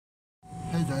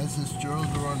Hey guys, it's Gerald.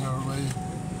 We're on our way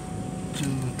to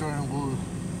try and go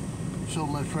show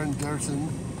my friend Darrison.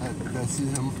 I see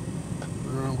him.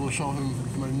 We're gonna go show him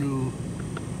my new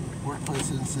workplace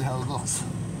and see how it goes.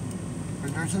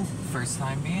 Right, Darrison? First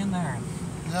time being there.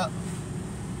 Yeah.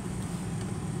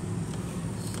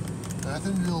 I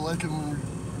think you'll like it when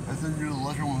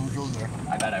we go there.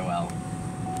 I bet I will.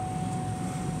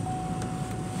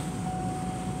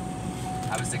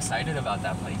 I was excited about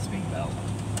that place being built.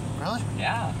 Really?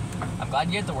 Yeah. I'm glad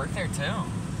you get to work there too.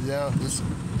 Yeah, he's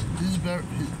better.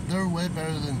 They're way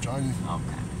better than Johnny.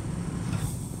 Okay.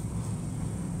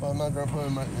 But I'm not gonna put it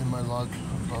in my log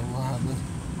about what happened.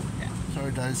 Yeah.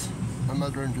 Sorry guys, I'm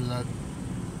not gonna do that.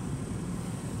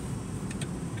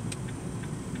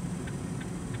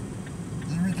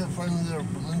 Did we get finally their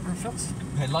blinker fixed?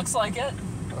 It looks like it.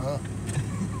 Uh-huh.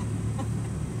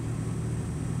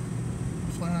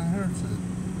 What's going on here?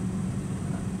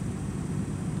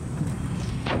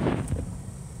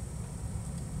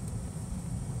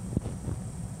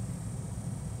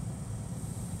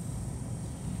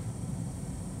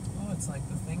 Oh, it's like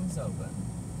the thing's open.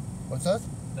 What's that?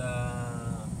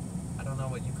 I don't know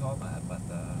what you call that, but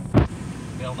the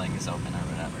building is open or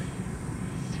whatever.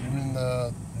 You mean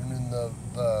the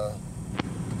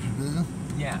pavilion?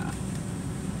 Yeah.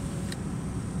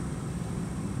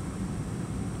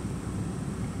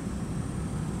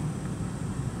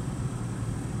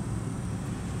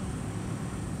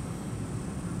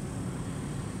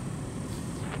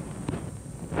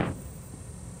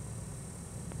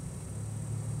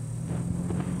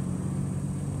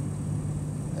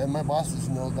 And my bosses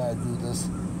know that I do this.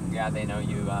 Yeah, they know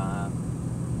you That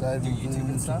I've do been YouTube doing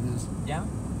and stuff? interviews. Yeah?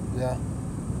 Yeah.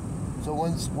 So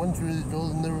once we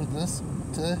go in there with this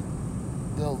today,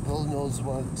 they'll know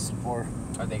what it's for.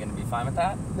 Are they gonna be fine with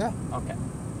that? Yeah. Okay.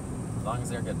 As long as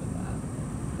they're good with that.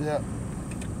 Yeah.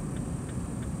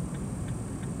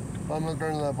 But I'm not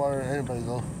going to that bar or anybody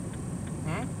though.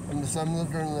 Hmm? I'm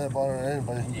not going to that bar or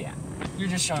anybody. Yeah. You're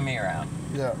just showing me around.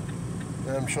 Yeah.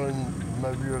 And I'm showing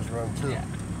my viewers around too. Yeah.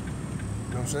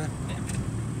 You know what I'm saying? Yeah.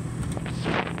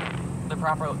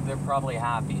 They're probably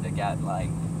happy to get like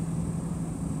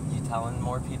you telling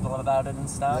more people about it and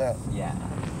stuff. Yeah. Yeah.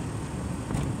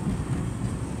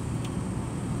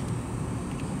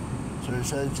 So you're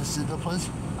excited to see the place?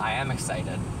 I am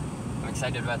excited. I'm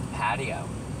excited about the patio.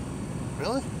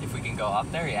 Really? If we can go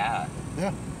up there, yeah.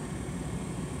 Yeah.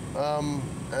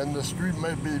 And the street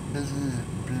might be busy.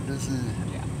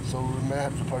 Yeah. So we may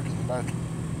have to park in the back.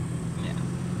 Yeah.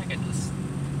 I can just.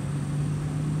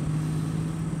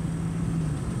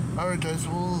 All right, guys.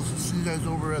 We'll see you guys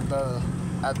over at the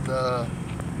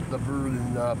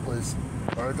brewing place.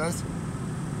 All right, guys.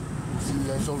 We'll see you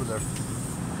guys over there.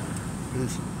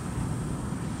 Peace.